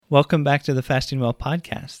Welcome back to the Fasting Well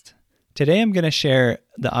podcast. Today I'm going to share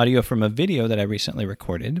the audio from a video that I recently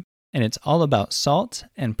recorded, and it's all about salt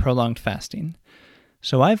and prolonged fasting.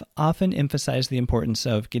 So I've often emphasized the importance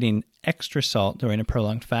of getting extra salt during a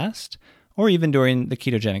prolonged fast, or even during the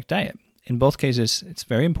ketogenic diet. In both cases, it's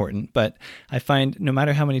very important, but I find no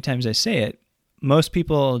matter how many times I say it, most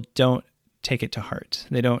people don't take it to heart.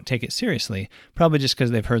 They don't take it seriously, probably just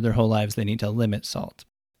because they've heard their whole lives they need to limit salt.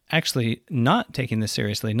 Actually, not taking this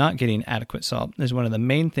seriously, not getting adequate salt, is one of the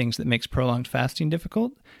main things that makes prolonged fasting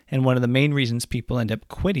difficult, and one of the main reasons people end up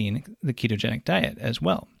quitting the ketogenic diet as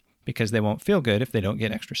well, because they won't feel good if they don't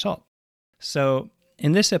get extra salt. So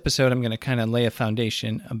in this episode, I'm going to kind of lay a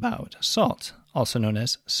foundation about salt, also known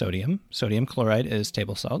as sodium. Sodium chloride is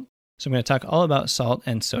table salt. So I'm going to talk all about salt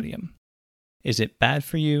and sodium. Is it bad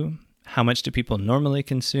for you? How much do people normally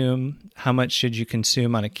consume? How much should you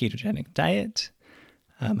consume on a ketogenic diet?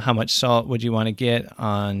 How much salt would you want to get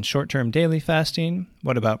on short-term daily fasting?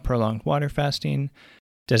 What about prolonged water fasting?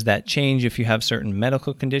 Does that change if you have certain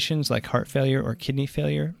medical conditions like heart failure or kidney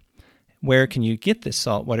failure? Where can you get this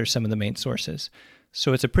salt? What are some of the main sources?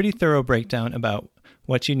 So it's a pretty thorough breakdown about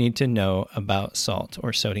what you need to know about salt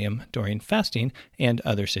or sodium during fasting and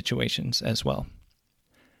other situations as well.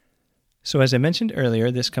 So as I mentioned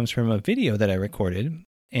earlier, this comes from a video that I recorded.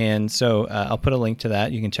 And so I'll put a link to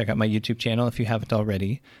that. You can check out my YouTube channel if you haven't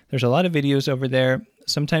already. There's a lot of videos over there.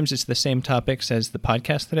 Sometimes it's the same topics as the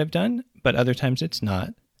podcast that I've done, but other times it's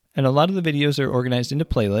not. And a lot of the videos are organized into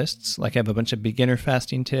playlists. Like I have a bunch of beginner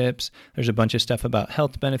fasting tips. There's a bunch of stuff about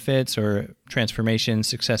health benefits or transformation,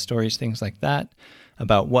 success stories, things like that.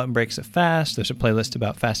 About what breaks a fast. There's a playlist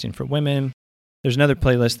about fasting for women. There's another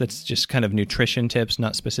playlist that's just kind of nutrition tips,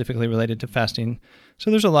 not specifically related to fasting.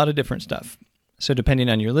 So there's a lot of different stuff. So depending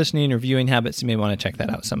on your listening or viewing habits, you may want to check that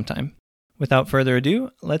out sometime. Without further ado,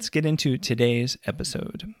 let's get into today's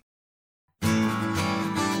episode.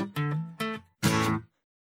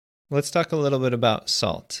 Let's talk a little bit about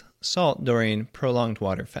salt. Salt during prolonged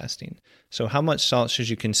water fasting. So how much salt should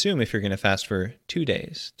you consume if you're going to fast for 2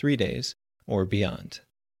 days, 3 days, or beyond?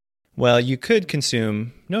 Well, you could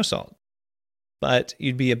consume no salt, but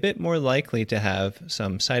you'd be a bit more likely to have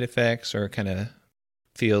some side effects or kind of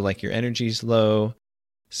feel like your energy's low.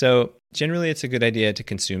 So generally, it's a good idea to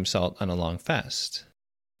consume salt on a long fast.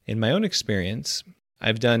 In my own experience,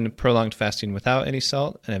 I've done prolonged fasting without any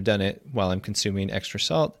salt, and I've done it while I'm consuming extra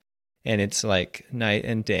salt, and it's like night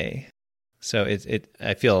and day. So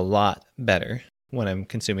I feel a lot better when I'm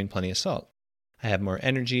consuming plenty of salt. I have more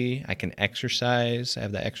energy, I can exercise, I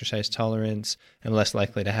have that exercise tolerance, I'm less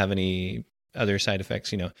likely to have any other side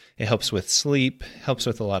effects. It helps with sleep, helps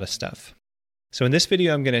with a lot of stuff. So in this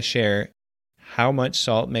video, I'm going to share how much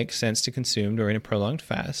salt makes sense to consume during a prolonged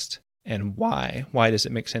fast and why. Why does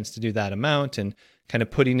it make sense to do that amount, and kind of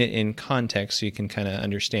putting it in context so you can kind of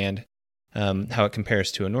understand how it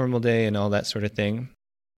compares to a normal day and all that sort of thing.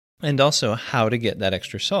 And also how to get that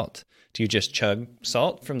extra salt. Do you just chug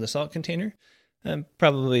salt from the salt container?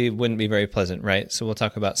 Probably wouldn't be very pleasant, right? So we'll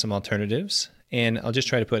talk about some alternatives. And I'll just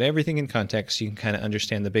try to put everything in context so you can kind of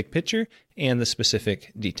understand the big picture and the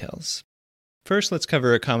specific details. First, let's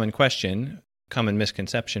cover a common question, common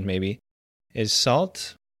misconception maybe. Is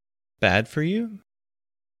salt bad for you?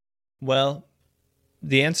 Well,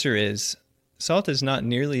 the answer is salt is not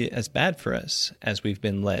nearly as bad for us as we've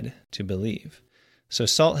been led to believe. So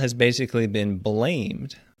salt has basically been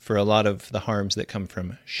blamed for a lot of the harms that come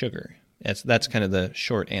from sugar. That's kind of the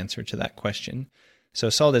short answer to that question.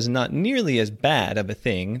 So salt is not nearly as bad of a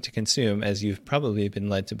thing to consume as you've probably been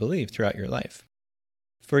led to believe throughout your life.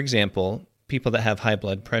 For example, people that have high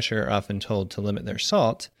blood pressure are often told to limit their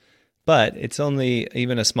salt, but it's only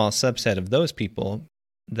even a small subset of those people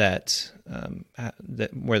that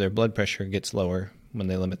where their blood pressure gets lower when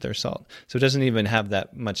they limit their salt. So it doesn't even have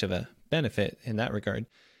that much of a benefit in that regard.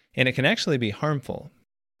 And it can actually be harmful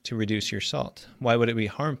to reduce your salt. Why would it be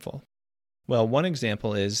harmful? Well, one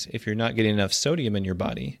example is if you're not getting enough sodium in your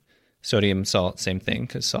body. Sodium, salt, same thing,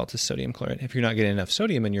 because salt is sodium chloride. If you're not getting enough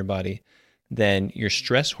sodium in your body, then your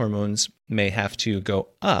stress hormones may have to go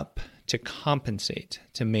up to compensate,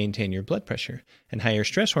 to maintain your blood pressure. And higher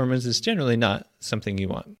stress hormones is generally not something you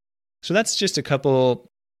want. So that's just a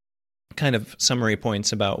couple kind of summary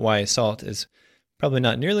points about why salt is probably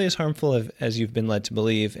not nearly as harmful as you've been led to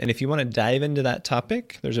believe. And if you want to dive into that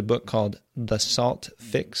topic, there's a book called The Salt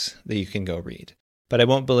Fix that you can go read. But I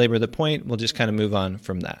won't belabor the point. We'll just kind of move on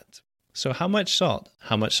from that. So how much salt?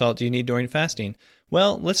 How much salt do you need during fasting?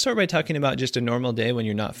 Well, let's start by talking about just a normal day when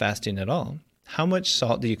you're not fasting at all. How much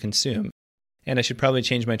salt do you consume? And I should probably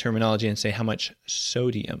change my terminology and say how much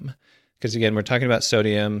sodium, Because again, we're talking about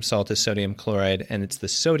sodium. Salt is sodium chloride, and it's the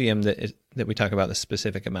sodium that we talk about the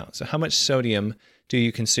specific amount. So how much sodium do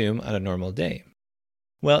you consume on a normal day?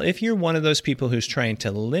 Well, if you're one of those people who's trying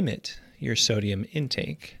to limit your sodium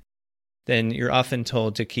intake, then you're often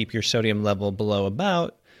told to keep your sodium level below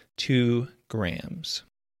about 2 grams.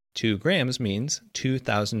 2 grams means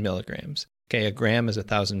 2,000 milligrams. Okay, a gram is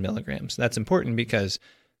 1,000 milligrams. That's important because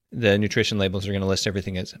the nutrition labels are going to list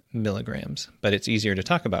everything as milligrams, but it's easier to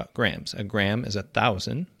talk about grams. A gram is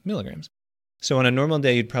 1,000 milligrams. So on a normal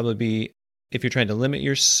day, you'd probably be, if you're trying to limit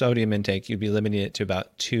your sodium intake, you'd be limiting it to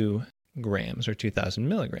about 2 grams or 2,000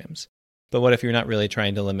 milligrams. But what if you're not really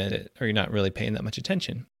trying to limit it, or you're not really paying that much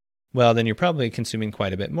attention? Well, then you're probably consuming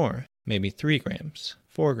quite a bit more, maybe 3 grams,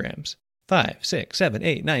 4 grams, 5, 6, 7,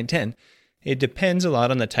 8, 9, 10. It depends a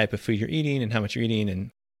lot on the type of food you're eating and how much you're eating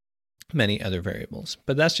and many other variables.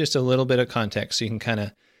 But that's just a little bit of context so you can kind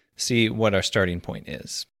of see what our starting point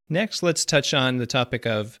is. Next, let's touch on the topic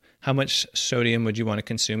of how much sodium would you want to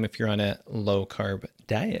consume if you're on a low-carb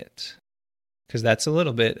diet? Because that's a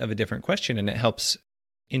little bit of a different question, and it helps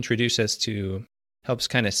introduce us to, helps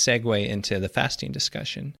kind of segue into the fasting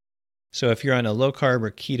discussion. So if you're on a low-carb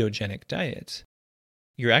or ketogenic diet,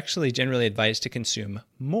 you're actually generally advised to consume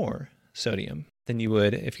more sodium than you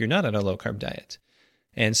would if you're not on a low-carb diet.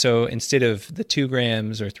 And so instead of the 2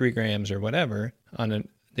 grams or 3 grams or whatever that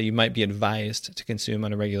you might be advised to consume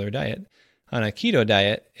on a regular diet, on a keto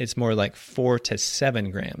diet, it's more like 4 to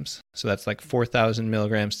 7 grams. So that's like 4,000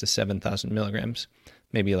 milligrams to 7,000 milligrams,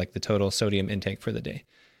 maybe like the total sodium intake for the day.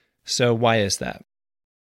 So why is that?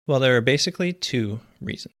 Well, there are basically 2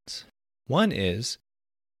 reasons. One is,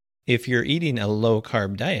 if you're eating a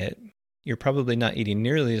low-carb diet, you're probably not eating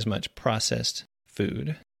nearly as much processed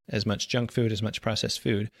food, as much junk food, as much processed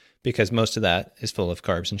food, because most of that is full of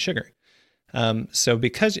carbs and sugar. So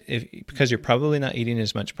because you're probably not eating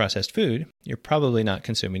as much processed food, you're probably not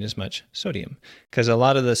consuming as much sodium, because a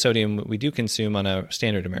lot of the sodium we do consume on a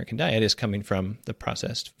standard American diet is coming from the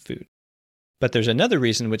processed food. But there's another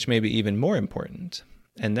reason which may be even more important,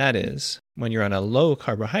 and that is when you're on a low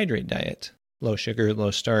carbohydrate diet, low sugar,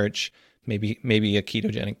 low starch, maybe a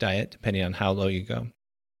ketogenic diet, depending on how low you go,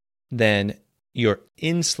 then your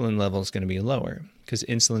insulin level is going to be lower, because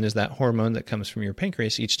insulin is that hormone that comes from your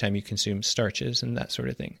pancreas each time you consume starches and that sort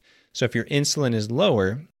of thing. So if your insulin is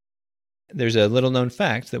lower, there's a little known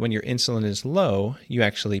fact that when your insulin is low, you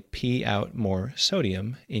actually pee out more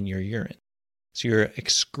sodium in your urine. So you're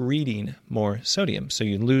excreting more sodium. So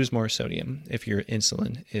you lose more sodium if your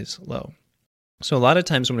insulin is low. So a lot of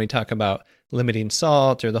times when we talk about limiting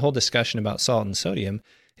salt, or the whole discussion about salt and sodium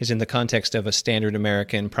is in the context of a standard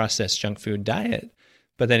American processed junk food diet.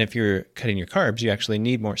 But then if you're cutting your carbs, you actually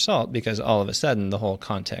need more salt, because all of a sudden the whole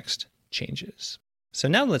context changes. So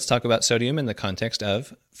now let's talk about sodium in the context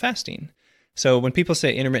of fasting. So when people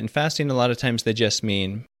say intermittent fasting, a lot of times they just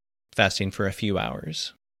mean fasting for a few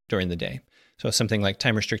hours during the day. So something like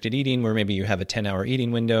time-restricted eating, where maybe you have a 10-hour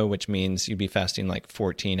eating window, which means you'd be fasting like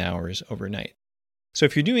 14 hours overnight. So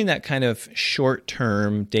if you're doing that kind of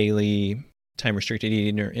short-term, daily, time-restricted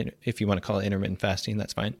eating, or if you want to call it intermittent fasting,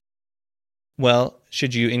 that's fine. Well,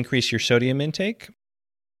 should you increase your sodium intake?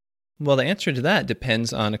 Well, the answer to that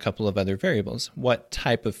depends on a couple of other variables. What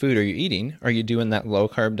type of food are you eating? Are you doing that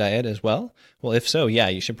low-carb diet as well? Well, if so, yeah,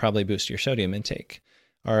 you should probably boost your sodium intake.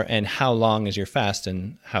 And how long is your fast,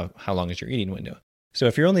 and how long is your eating window? So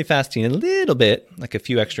if you're only fasting a little bit, like a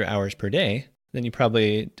few extra hours per day, then you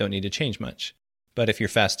probably don't need to change much. But if you're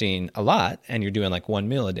fasting a lot and you're doing like 1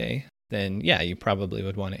 meal a day, then yeah, you probably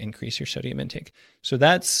would want to increase your sodium intake. So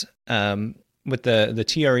that's with the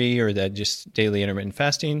TRE, or the just daily intermittent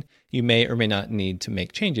fasting, you may or may not need to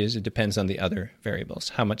make changes. It depends on the other variables,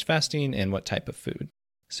 how much fasting and what type of food.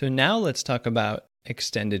 So now let's talk about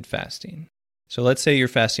extended fasting. So let's say you're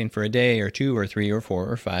fasting for a day or 2 or 3 or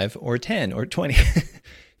 4 or 5 or 10 or 20.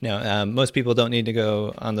 Now, most people don't need to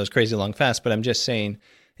go on those crazy long fasts, but I'm just saying,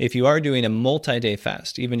 if you are doing a multi-day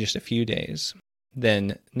fast, even just a few days,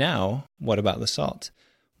 then now what about the salt?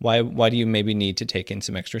 Why do you maybe need to take in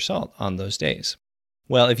some extra salt on those days?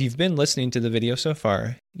 Well, if you've been listening to the video so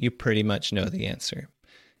far, you pretty much know the answer.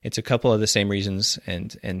 It's a couple of the same reasons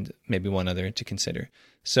and maybe one other to consider.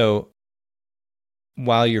 So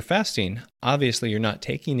while you're fasting, obviously you're not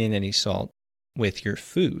taking in any salt with your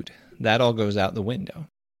food. That all goes out the window.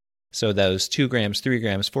 So those 2 grams, 3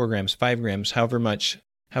 grams, 4 grams, 5 grams, however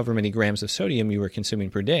many grams of sodium you were consuming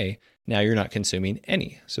per day, now you're not consuming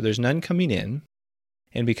any. So there's none coming in.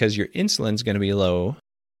 And because your insulin's going to be low,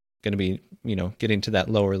 going to be, getting to that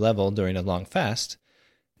lower level during a long fast,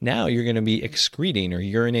 now you're going to be excreting or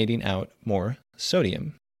urinating out more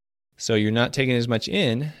sodium. So you're not taking as much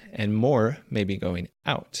in and more may be going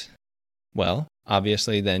out. Well,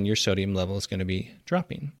 obviously then your sodium level is going to be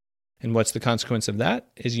dropping. And what's the consequence of that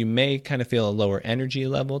is you may kind of feel a lower energy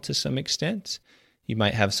level to some extent. You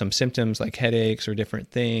might have some symptoms like headaches or different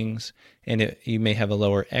things, and you may have a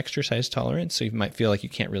lower exercise tolerance, so you might feel like you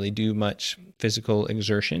can't really do much physical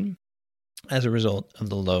exertion as a result of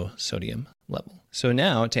the low sodium level. So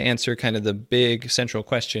now to answer kind of the big central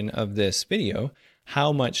question of this video,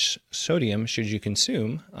 how much sodium should you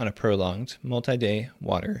consume on a prolonged multi-day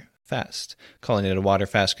water fast? Calling it a water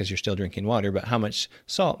fast because you're still drinking water, but how much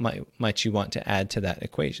salt might you want to add to that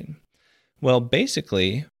equation? Well,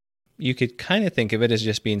 basically, you could kind of think of it as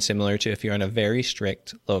just being similar to if you're on a very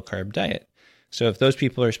strict low-carb diet. So if those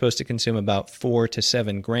people are supposed to consume about 4 to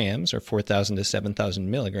 7 grams or 4,000 to 7,000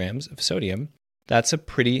 milligrams of sodium, that's a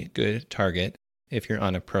pretty good target if you're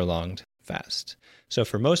on a prolonged fast. So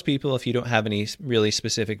for most people, if you don't have any really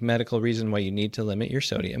specific medical reason why you need to limit your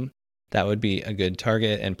sodium, that would be a good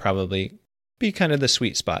target and probably be kind of the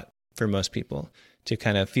sweet spot for most people to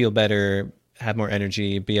kind of feel better, have more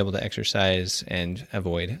energy, be able to exercise, and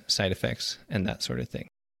avoid side effects and that sort of thing.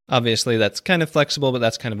 Obviously, that's kind of flexible, but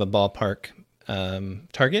that's kind of a ballpark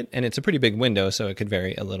target, and it's a pretty big window, so it could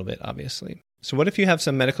vary a little bit, obviously. So what if you have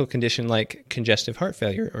some medical condition like congestive heart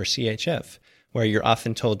failure or CHF, where you're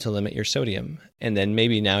often told to limit your sodium, and then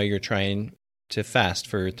maybe now you're trying to fast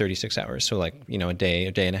for 36 hours, so like, a day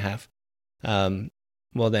and a half.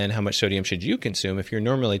 Well, then how much sodium should you consume if you're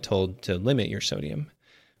normally told to limit your sodium?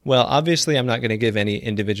 Well, obviously, I'm not going to give any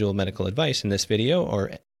individual medical advice in this video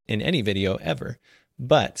or in any video ever,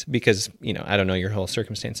 but because, I don't know your whole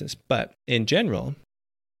circumstances, but in general,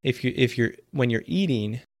 when you're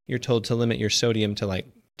eating, you're told to limit your sodium to like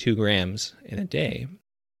 2 grams in a day.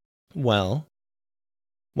 Well,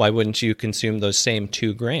 why wouldn't you consume those same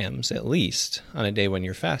 2 grams at least on a day when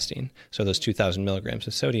you're fasting? So those 2,000 milligrams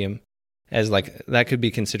of sodium as like, that could be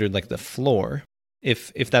considered like the floor.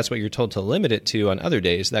 If that's what you're told to limit it to on other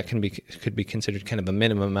days, that could be considered kind of a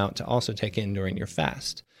minimum amount to also take in during your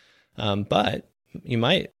fast. But you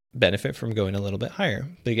might benefit from going a little bit higher.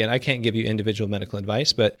 But again, I can't give you individual medical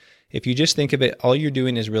advice, but if you just think of it, all you're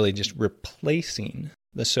doing is really just replacing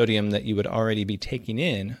the sodium that you would already be taking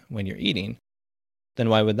in when you're eating, then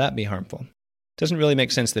why would that be harmful? It doesn't really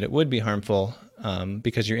make sense that it would be harmful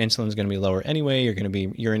because your insulin is going to be lower anyway, you're going to be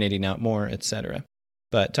urinating out more, etc.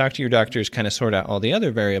 But talk to your doctors, kind of sort out all the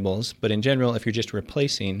other variables. But in general, if you're just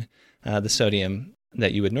replacing the sodium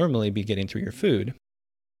that you would normally be getting through your food,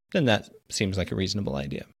 then that seems like a reasonable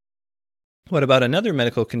idea. What about another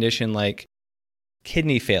medical condition like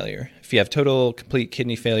kidney failure? If you have total, complete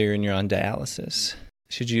kidney failure and you're on dialysis,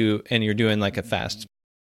 and you're doing like a fast,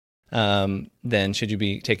 then should you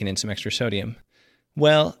be taking in some extra sodium?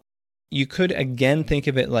 Well, you could again think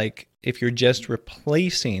of it like if you're just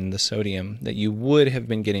replacing the sodium that you would have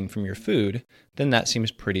been getting from your food, then that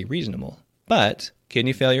seems pretty reasonable. But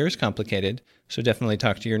kidney failure is complicated, so definitely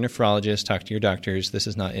talk to your nephrologist, talk to your doctors. This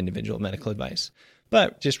is not individual medical advice.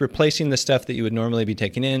 But just replacing the stuff that you would normally be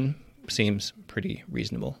taking in seems pretty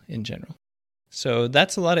reasonable in general. So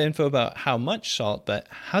that's a lot of info about how much salt, but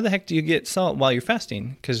how the heck do you get salt while you're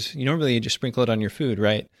fasting? Because normally you just sprinkle it on your food,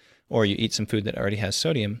 right? Or you eat some food that already has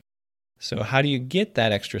sodium. So how do you get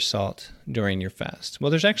that extra salt during your fast?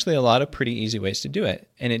 Well, there's actually a lot of pretty easy ways to do it,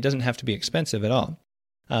 and it doesn't have to be expensive at all.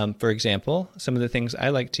 For example, some of the things I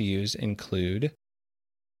like to use include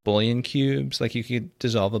bouillon cubes. Like you could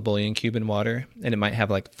dissolve a bouillon cube in water, and it might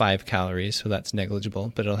have like 5 calories, so that's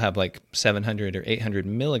negligible, but it'll have like 700 or 800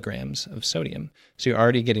 milligrams of sodium. So you're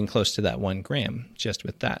already getting close to that 1 gram just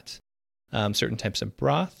with that. Certain types of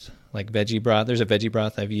broth, like veggie broth. There's a veggie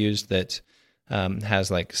broth I've used that has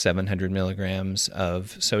like 700 milligrams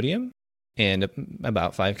of sodium and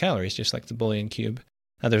about 5 calories, just like the bouillon cube.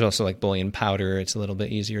 There's also like bouillon powder. It's a little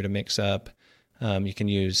bit easier to mix up. You can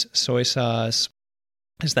use soy sauce,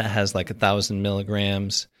 because that has like 1,000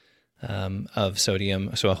 milligrams of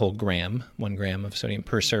sodium. So a whole gram, 1 gram of sodium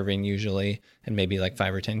per serving usually, and maybe like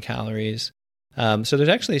 5 or 10 calories. So there's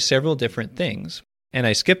actually several different things. And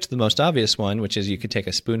I skipped the most obvious one, which is you could take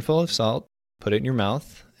a spoonful of salt, put it in your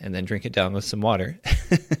mouth, and then drink it down with some water.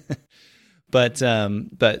 But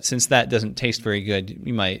since that doesn't taste very good,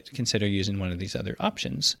 you might consider using one of these other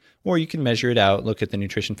options. Or you can measure it out, look at the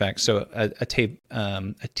nutrition facts. So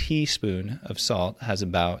a teaspoon of salt has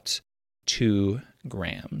about 2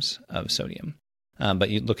 grams of sodium. But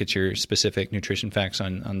you look at your specific nutrition facts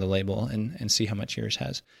on the label and see how much yours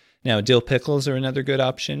has. Now, dill pickles are another good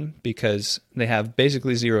option because they have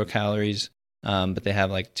basically 0 calories, but they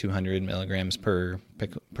have like 200 milligrams per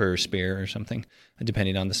spear or something,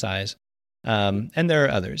 depending on the size. And there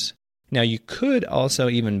are others. Now, you could also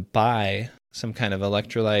even buy some kind of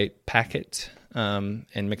electrolyte packet and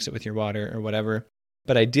mix it with your water or whatever.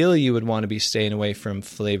 But ideally, you would want to be staying away from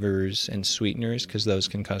flavors and sweeteners because those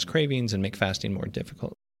can cause cravings and make fasting more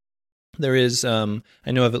difficult. There is, I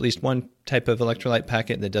know of at least one type of electrolyte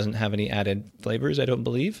packet that doesn't have any added flavors, I don't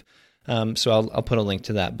believe. So I'll put a link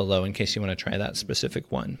to that below in case you want to try that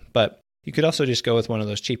specific one. But you could also just go with one of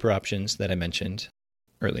those cheaper options that I mentioned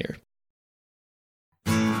earlier.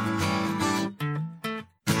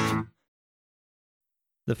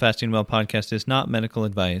 The Fasting Well podcast is not medical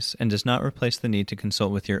advice and does not replace the need to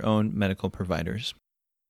consult with your own medical providers.